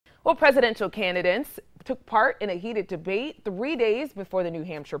Well, presidential candidates took part in a heated debate 3 days before the New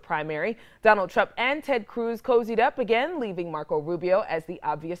Hampshire primary. Donald Trump and Ted Cruz cozied up again, leaving Marco Rubio as the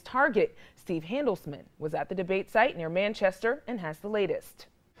obvious target. Steve Handelsman was at the debate site near Manchester and has the latest.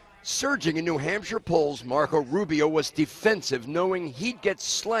 Surging in New Hampshire polls, Marco Rubio was defensive, knowing he'd get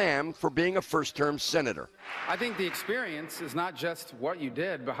slammed for being a first-term senator. I think the experience is not just what you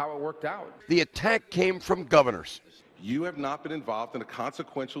did, but how it worked out. The attack came from governors. You have not been involved in a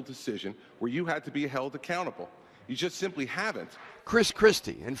consequential decision where you had to be held accountable. You just simply haven't. Chris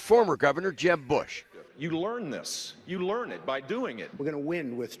Christie and former Governor Jeb Bush. You learn this. You learn it by doing it. We're going to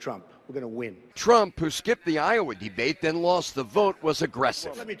win with Trump. We're going to win. Trump, who skipped the Iowa debate, then lost the vote, was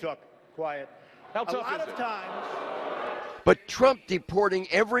aggressive. Let me talk. Quiet. How tough a lot is of it? times. But Trump deporting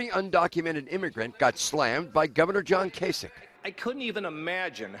every undocumented immigrant got slammed by Governor John Kasich. I couldn't even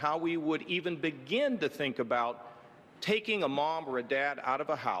imagine how we would even begin to think about taking a mom or a dad out of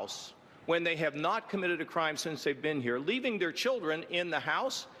a house when they have not committed a crime since they've been here, leaving their children in the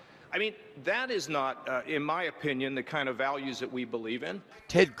house. I mean, that is not, in my opinion, the kind of values that we believe in.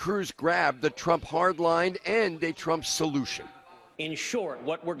 Ted Cruz grabbed the Trump hardline and a Trump solution. In short,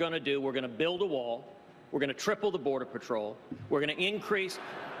 what we're going to do, we're going to build a wall, we're going to triple the Border Patrol, we're going to increase,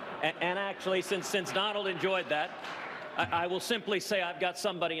 and actually, since Donald enjoyed that, I will simply say I've got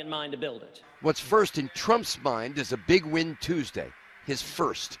somebody in mind to build it. What's first in Trump's mind is a big win Tuesday, his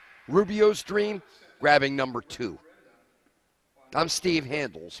first. Rubio's dream, grabbing number 2. I'm Steve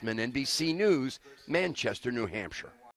Handelsman, NBC News, Manchester, New Hampshire.